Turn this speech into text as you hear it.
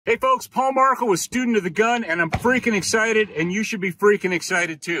Hey folks, Paul Markle with Student of the Gun, and I'm freaking excited, and you should be freaking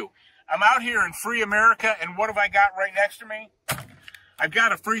excited too. I'm out here in free America, and what have I got right next to me? I've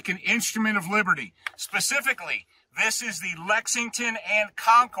got a freaking Instrument of Liberty. Specifically, this is the Lexington and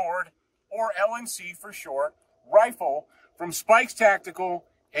Concord, or LNC for short, rifle from Spikes Tactical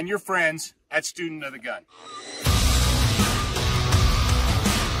and your friends at Student of the Gun.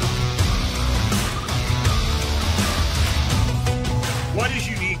 What is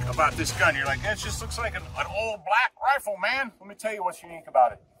unique about this gun? You're like, that just looks like an old black rifle, man. Let me tell you what's unique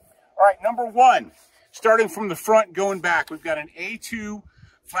about it. All right, number one, starting from the front going back, we've got an A2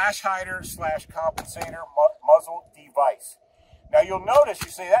 flash hider / compensator muzzle device. Now you'll notice, you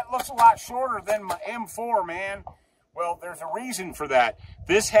say, that looks a lot shorter than my M4, man. Well, there's a reason for that.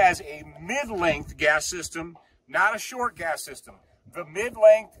 This has a mid-length gas system, not a short gas system. The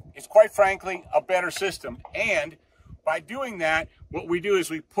mid-length is, quite frankly, a better system, and by doing that, what we do is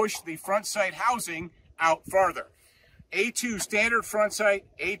we push the front sight housing out farther. A2 standard front sight,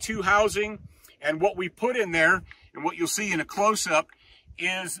 A2 housing, and what we put in there, and what you'll see in a close-up,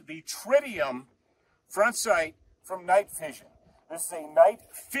 is the tritium front sight from Night Vision. This is a Night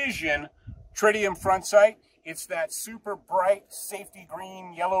Vision tritium front sight. It's that super bright safety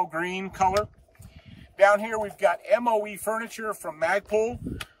green, yellow-green color. Down here we've got MOE furniture from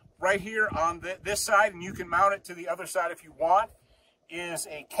Magpul. Right here on this side, and you can mount it to the other side if you want, is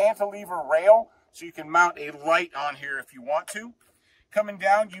a cantilever rail, so you can mount a light on here if you want to. Coming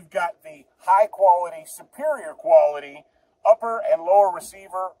down, you've got the high quality, superior quality upper and lower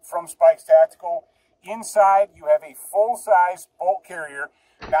receiver from Spikes Tactical. Inside, you have a full-size bolt carrier,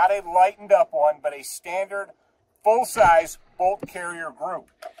 not a lightened up one, but a standard full-size bolt carrier group.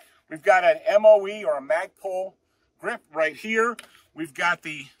 We've got an MOE or a Magpul grip right here. We've got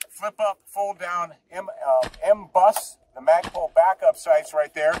the flip-up, fold-down M-bus, the Magpul backup sights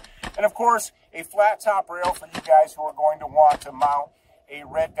right there. And, of course, a flat-top rail for you guys who are going to want to mount a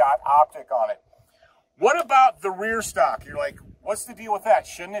red dot optic on it. What about the rear stock? You're like, what's the deal with that?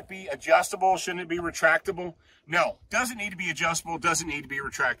 Shouldn't it be adjustable? Shouldn't it be retractable? No, doesn't need to be adjustable, doesn't need to be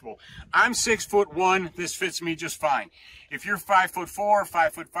retractable. I'm 6'1", this fits me just fine. If you're 5'4",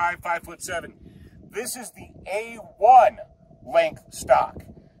 5'5", 5'7", this is the A1 length stock,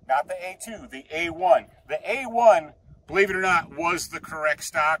 not the A2, the A1. The A1, believe it or not, was the correct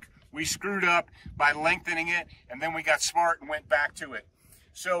stock. We screwed up by lengthening it, and then we got smart and went back to it.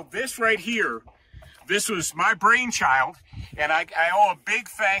 So this right here, this was my brainchild, and I owe a big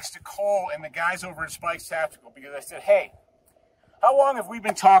thanks to Cole and the guys over at Spikes Tactical, because I said, hey, how long have we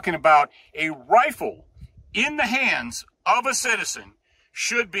been talking about a rifle in the hands of a citizen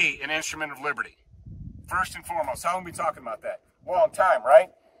should be an instrument of liberty? First and foremost, how long have we been talking about that? Long time, right?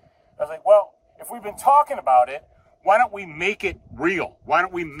 I was like, well, if we've been talking about it, why don't we make it real? Why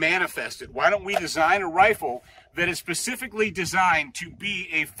don't we manifest it? Why don't we design a rifle that is specifically designed to be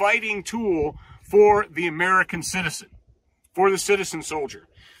a fighting tool for the American citizen, for the citizen soldier?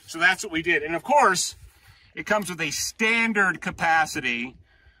 So that's what we did. And of course, it comes with a standard capacity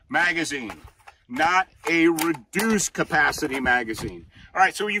magazine, not a reduced capacity magazine. All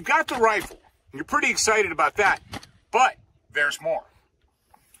right, so you've got the rifle. You're pretty excited about that, but there's more.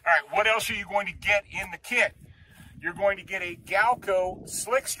 All right, what else are you going to get in the kit? You're going to get a Galco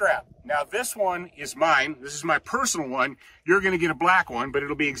slick strap. Now, this one is mine. This is my personal one. You're going to get a black one, but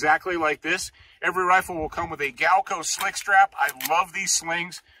it'll be exactly like this. Every rifle will come with a Galco slick strap. I love these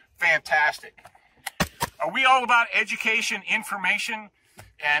slings. Fantastic. Are we all about education, information,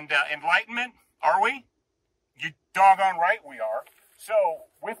 and enlightenment? Are we? You doggone right we are. So,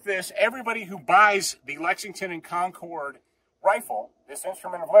 with this, everybody who buys the Lexington and Concord rifle, this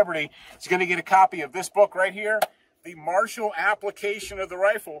Instrument of Liberty, is going to get a copy of this book right here, The Martial Application of the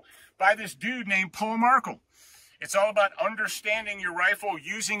Rifle, by this dude named Paul Markle. It's all about understanding your rifle,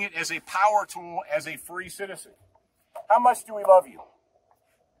 using it as a power tool as a free citizen. How much do we love you?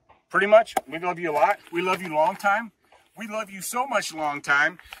 Pretty much. We love you a lot. We love you long time. We love you so much long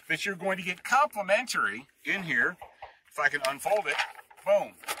time that you're going to get complimentary in here. If I can unfold it,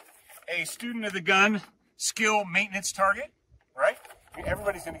 boom, a Student of the Gun skill maintenance target, right?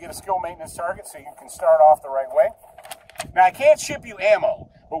 Everybody's going to get a skill maintenance target so you can start off the right way. Now, I can't ship you ammo,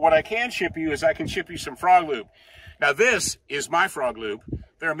 but what I can ship you is I can ship you some frog lube. Now, this is my frog lube.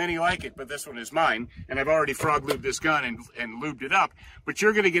 There are many like it, but this one is mine, and I've already frog lubed this gun and lubed it up. But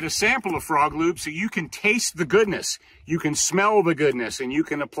you're going to get a sample of frog lube so you can taste the goodness, you can smell the goodness, and you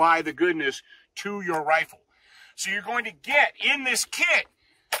can apply the goodness to your rifle. So you're going to get in this kit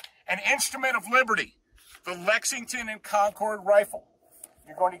an Instrument of Liberty, the Lexington and Concord rifle.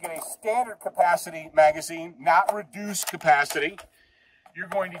 You're going to get a standard capacity magazine, not reduced capacity. you're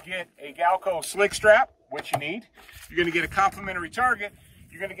going to get a Galco slick strap, which you need. You're going to get a complimentary target.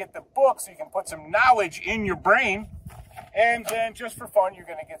 You're going to get the book so you can put some knowledge in your brain. And then just for fun, you're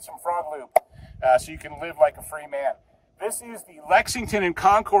going to get some frog loop so you can live like a free man. This is the Lexington and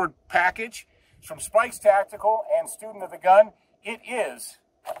Concord package from Spikes Tactical and Student of the Gun. It is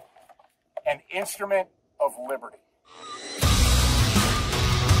an instrument of liberty.